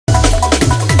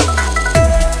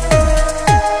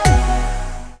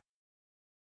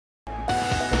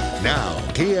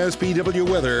KSBW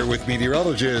weather with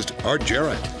meteorologist Art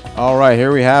Jarrett. All right,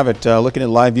 here we have it. Looking at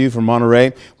live view from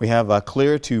Monterey, we have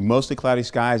clear to mostly cloudy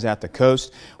skies at the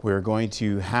coast. We're going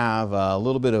to have a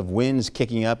little bit of winds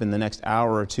kicking up in the next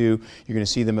hour or two. You're going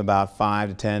to see them about 5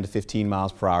 to 10 to 15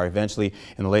 miles per hour. Eventually,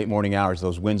 in the late morning hours,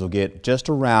 those winds will get just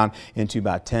around into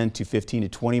about 10 to 15 to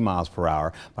 20 miles per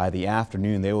hour. By the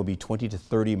afternoon, they will be 20 to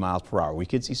 30 miles per hour. We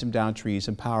could see some down trees,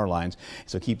 some power lines,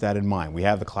 so keep that in mind. We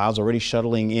have the clouds already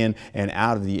shuttling in and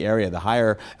out of the area. The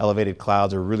higher elevated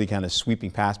clouds are really kind of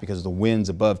sweeping past because the winds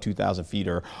above 2,000 feet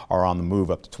are on the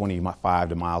move up to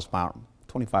 25 miles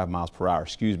per hour,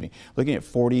 excuse me. Looking at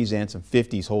 40s and some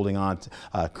 50s holding on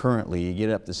currently. You get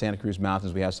up to Santa Cruz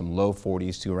Mountains, we have some low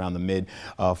 40s to around the mid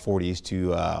 40s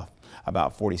to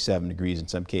about 47 degrees in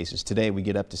some cases. Today we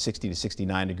get up to 60 to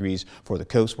 69 degrees for the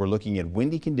coast. We're looking at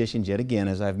windy conditions yet again,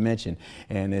 as I've mentioned,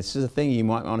 and this is a thing you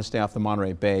might want to stay off the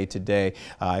Monterey Bay today.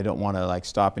 I don't want to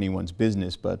stop anyone's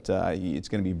business, but it's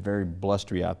going to be very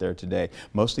blustery out there today.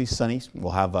 Mostly sunny.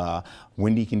 We'll have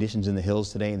windy conditions in the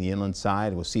hills today in the inland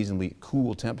side with seasonally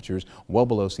cool temperatures, well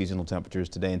below seasonal temperatures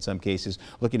today in some cases.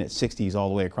 Looking at 60s all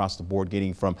the way across the board,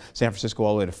 getting from San Francisco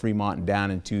all the way to Fremont and down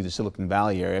into the Silicon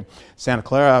Valley area. Santa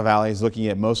Clara Valley is looking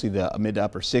at mostly the mid to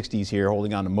upper 60s here,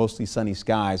 holding on to mostly sunny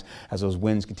skies as those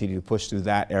winds continue to push through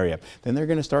that area. Then they're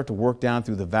going to start to work down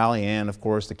through the valley and, of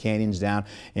course, the canyons down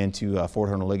into Fort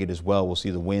Honolulu as well. We'll see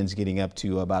the winds getting up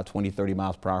to about 20, 30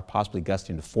 miles per hour, possibly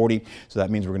gusting to 40. So that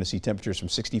means we're going to see temperatures from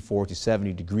 64 to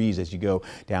 70 degrees as you go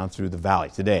down through the valley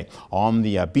today. On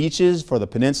the beaches for the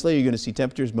peninsula, you're going to see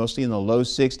temperatures mostly in the low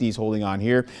 60s holding on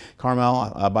here.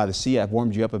 Carmel by the sea, I've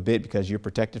warmed you up a bit because you're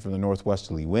protected from the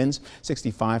northwesterly winds.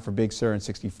 65 for Big Sur and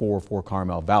 64 for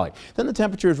Carmel Valley. Then the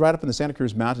temperature is right up in the Santa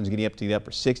Cruz Mountains, getting up to the upper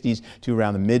 60s to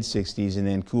around the mid 60s, and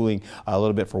then cooling a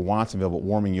little bit for Watsonville, but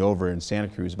warming you over in Santa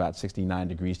Cruz about 69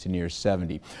 degrees to near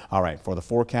 70. All right, for the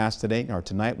forecast today or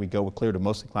tonight, we go with clear to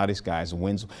mostly cloudy skies. The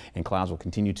winds and clouds will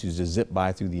continue to zip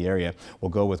by through the area. We'll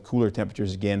go with cooler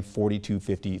temperatures again, 40 to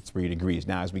 53 degrees.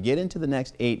 Now, as we get into the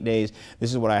next 8 days,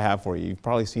 this is what I have for you. You've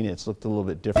probably seen it. It's looked a little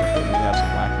bit different, but we have some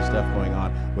wacky stuff going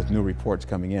on with new reports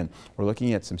coming in. We're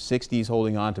looking at some 60s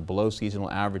holding on to below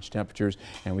seasonal average temperatures,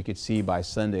 and we could see by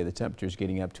Sunday the temperatures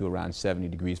getting up to around 70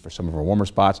 degrees for some of our warmer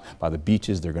spots. By the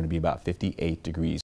beaches, they're going to be about 58 degrees.